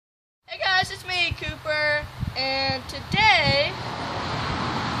me, Cooper, and today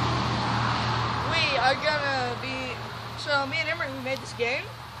we are gonna be, so me and Emery, we made this game,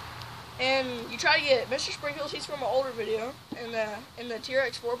 and you try to get Mr. Sprinkles. He's from an older video in the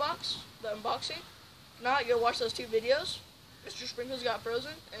TRX4 box, the unboxing. If not, go watch those two videos. Mr. Sprinkles got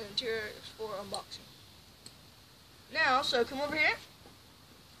frozen and TRX4 unboxing. Now, so come over here.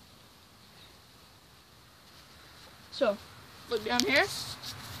 So, look down here.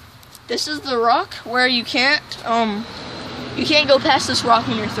 This is the rock where you can't go past this rock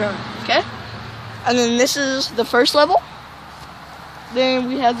when you're throwing, okay? And then this is the first level. Then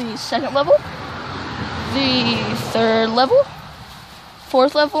we have the second level, the third level,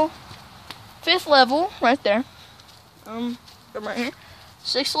 fourth level, fifth level, right there. Come right here.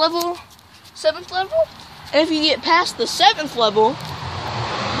 Sixth level, seventh level. And if you get past the seventh level,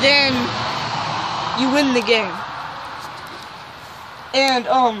 then you win the game. And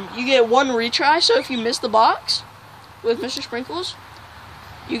you get one retry, so if you miss the box with Mr. Sprinkles,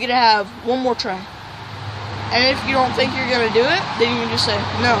 you get to have one more try. And if you don't think you're going to do it, then you can just say,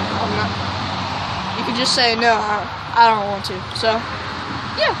 no, I'm not. You can just say, no, I don't want to. So,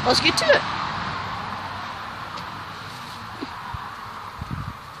 yeah, let's get to it.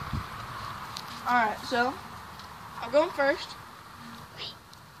 Alright, so, I'm going first.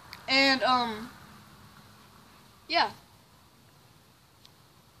 And, yeah.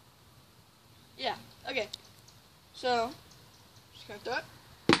 Yeah, okay. So, just gonna throw it.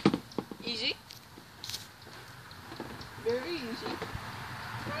 Easy. Very easy.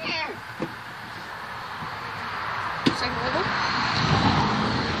 Second level.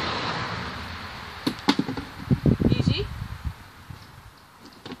 Easy.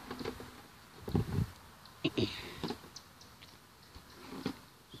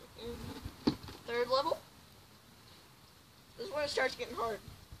 Third level. This is when it starts getting hard.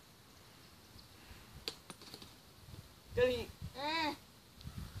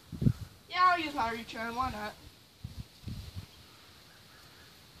 Yeah, I'll use my return, why not?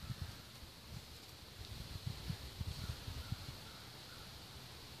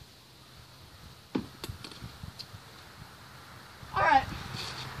 Alright.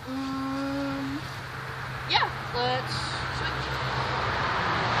 Yeah, let's switch.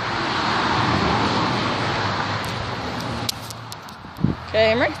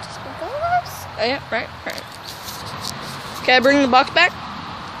 Okay, Emery. Oh, yeah, right. Okay, bring the box back.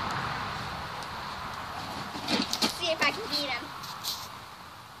 See if I can beat him.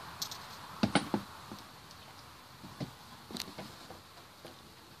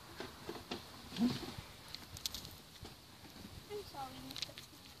 I'm sorry.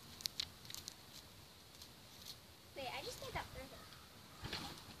 Wait, I just need that further.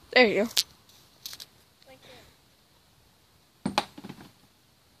 There you go. Like this.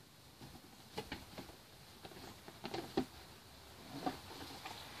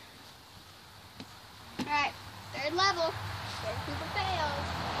 Alright, third level. If Cooper fails,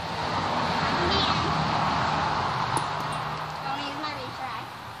 I can beat him. I want to use my retry.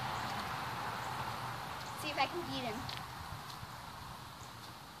 See if I can beat him.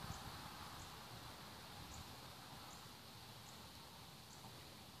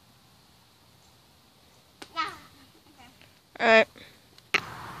 Ah, okay. Alright.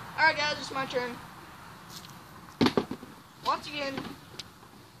 Alright guys, it's my turn. Once again,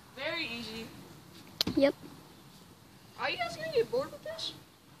 very easy. Yep. Are you guys gonna get bored with this?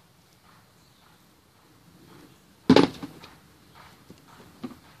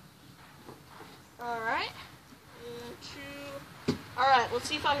 Alright. Alright, let's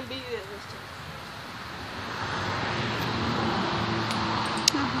see if I can beat you this time.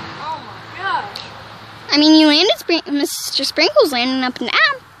 Oh my gosh. I mean, you landed, Mr. Sprinkles landing up and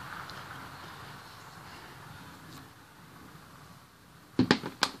down.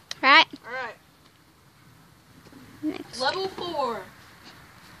 Right. Alright. Next. Level 4.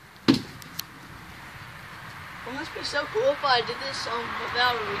 Wouldn't this be so cool if I did this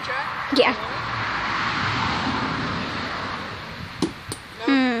without a retry? Yeah.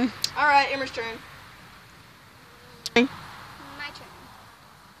 No? Alright, Emer's turn. My turn.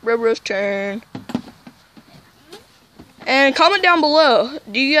 Robo's turn. And comment down below,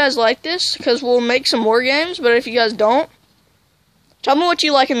 do you guys like this? Because we'll make some more games, but if you guys don't, tell me what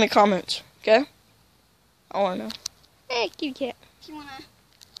you like in the comments, okay? I want to know. Hey, cute cat. Do you want us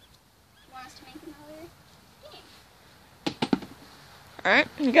to make another game? Alright,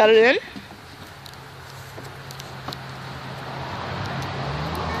 you got it in.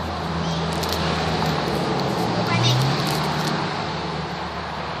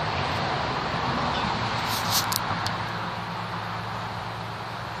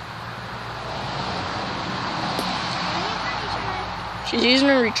 She's using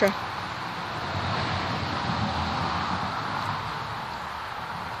a retry.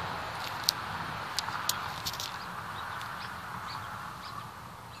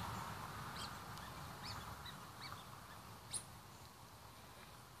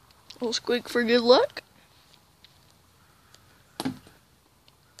 Little squeak for good luck.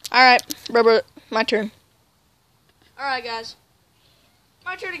 Alright, Bubba, my turn. Alright, guys.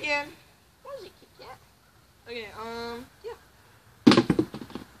 My turn again. What does it keep that? Okay, yeah.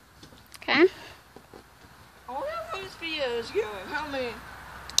 Okay. I wonder how long this video is going. How many?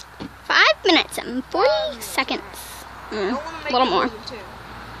 5 minutes and 40 seconds. I don't want to make a little it more. than 10.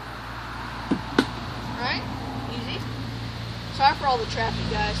 Alright, easy. Sorry for all the traffic,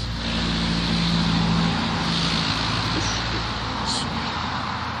 guys.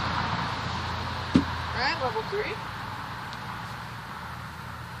 Alright, level 3.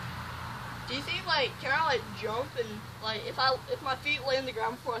 Do you think, like, can I, like, jump and, like, if my feet lay on the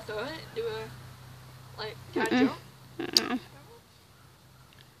ground before I throw it, can I jump? No.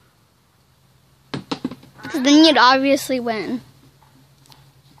 Because then you'd obviously win.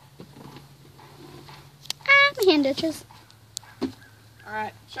 Ah, my hand itches.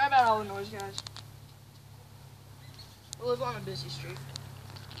 Alright, sorry about all the noise, guys. We live on a busy street.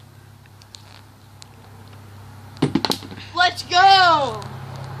 Let's go!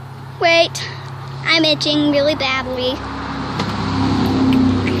 Wait, I'm itching really badly.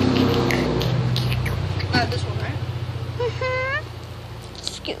 This one, right?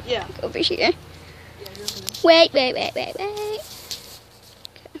 Scoot Yeah. over here. Yeah, this one. Wait.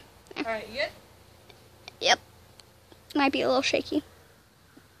 Alright, you good? Yep. Might be a little shaky.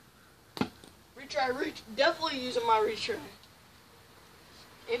 Retry. Definitely using my retry.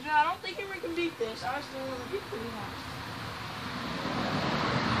 If I don't think we can beat this. I was going to beat pretty hard.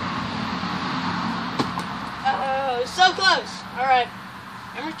 Oh, so close. Alright.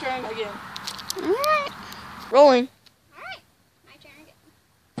 I'm returning again. Alright. Rolling. Alright. My turn again.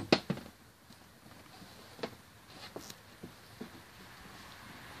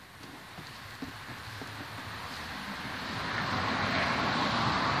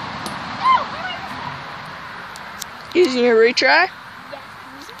 Using your retry. Yes,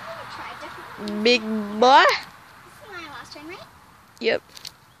 I'm using my retry, definitely. Big boy. This is my last turn, right? Yep.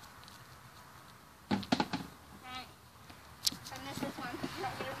 Alright. If I miss this one, I'm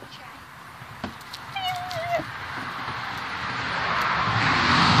not going to retry.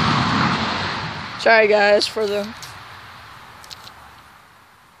 Sorry, guys, for the...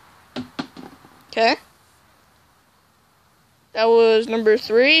 Okay. That was number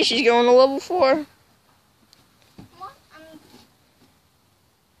 3. She's going to level 4.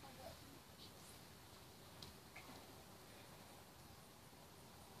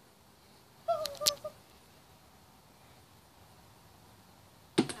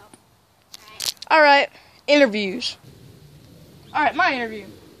 Alright, interviews. Alright, my interview.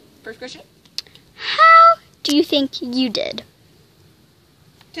 First question. How do you think you did?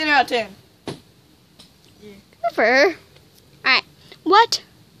 10 out of 10. Never. Alright. What?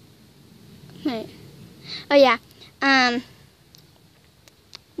 Wait. Oh yeah.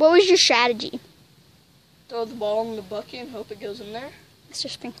 What was your strategy? Throw the ball in the bucket and hope it goes in there. Mr.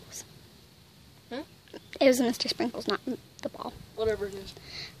 Sprinkles. Hmm? It was Mr. Sprinkles, not the ball. Whatever it is.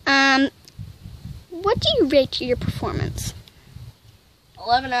 What do you rate your performance?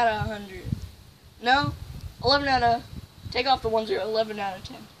 11 out of 100. No, 11 out of... Take off the 1 0. 11 out of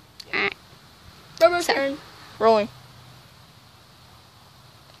 10. Alright. Bubba's turn. Rolling.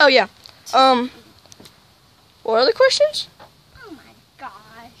 Oh, yeah. What other questions? Oh my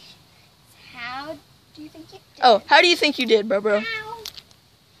gosh. How do you think you did? Oh, how do you think you did, Bubba?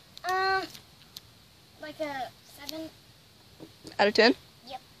 How? Like a 7. Out of 10?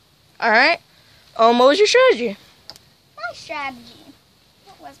 Yep. Alright. What was your strategy? My strategy.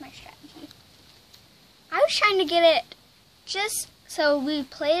 What was my strategy? I was trying to get it just so we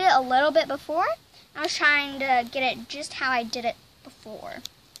played it a little bit before. I was trying to get it just how I did it before.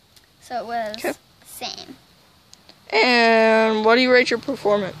 So it was the same. And what do you rate your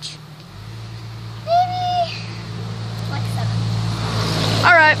performance? Maybe like 7.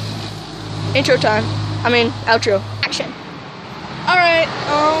 Alright. Intro time. Outro. Action. Alright,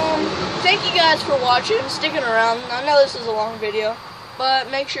 thank you guys for watching, sticking around. I know this is a long video, but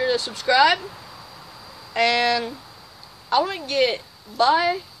make sure to subscribe. And I want to get,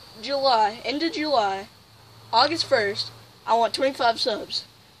 by July, end of July, August 1st, I want 25 subs.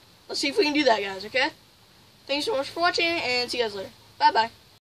 Let's see if we can do that, guys, okay? Thank you so much for watching, and see you guys later. Bye-bye.